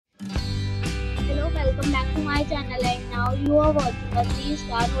welcome back to my channel, and now you are watching a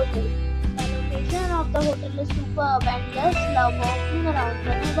 3-star hotel. The location of the hotel is superb and guests love walking around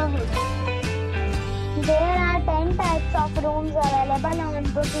the neighborhood. There are 10 types of rooms available on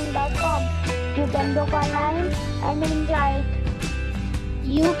booking.com. You can book online and enjoy it.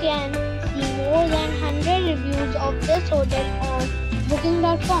 You can see more than 100 reviews of this hotel on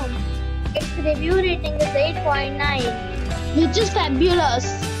booking.com. Its review rating is 8.9, which is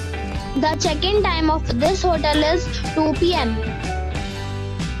fabulous. The check-in time of this hotel is 2 p.m.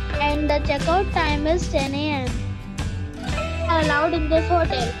 and the checkout time is 10 a.m. are allowed in this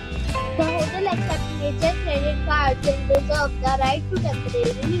hotel. The hotel accepts major credit cards and reserves the right to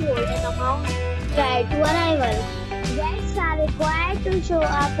temporarily hold an amount prior to arrival. Guests are required to show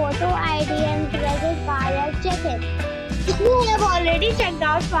a photo ID and credit card at check-in. If you have already checked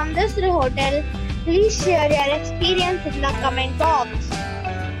out from this hotel, please share your experience in the comment box.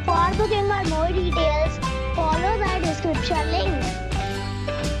 For booking or more details, follow the description link.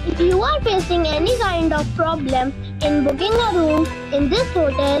 If you are facing any kind of problem in booking a room in this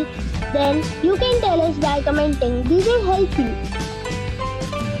hotel, then you can tell us by commenting. We will help you.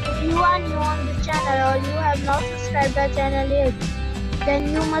 If you are new on this channel or you have not subscribed our channel yet,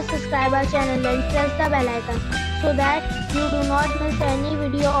 then you must subscribe our channel and press the bell icon so that you do not miss any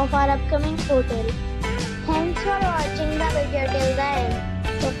video of our upcoming hotel. Thanks for watching the video till the end.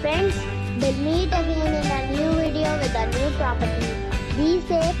 So friends, we'll meet again in a new video with a new property. Be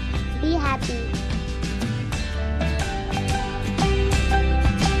safe, be happy.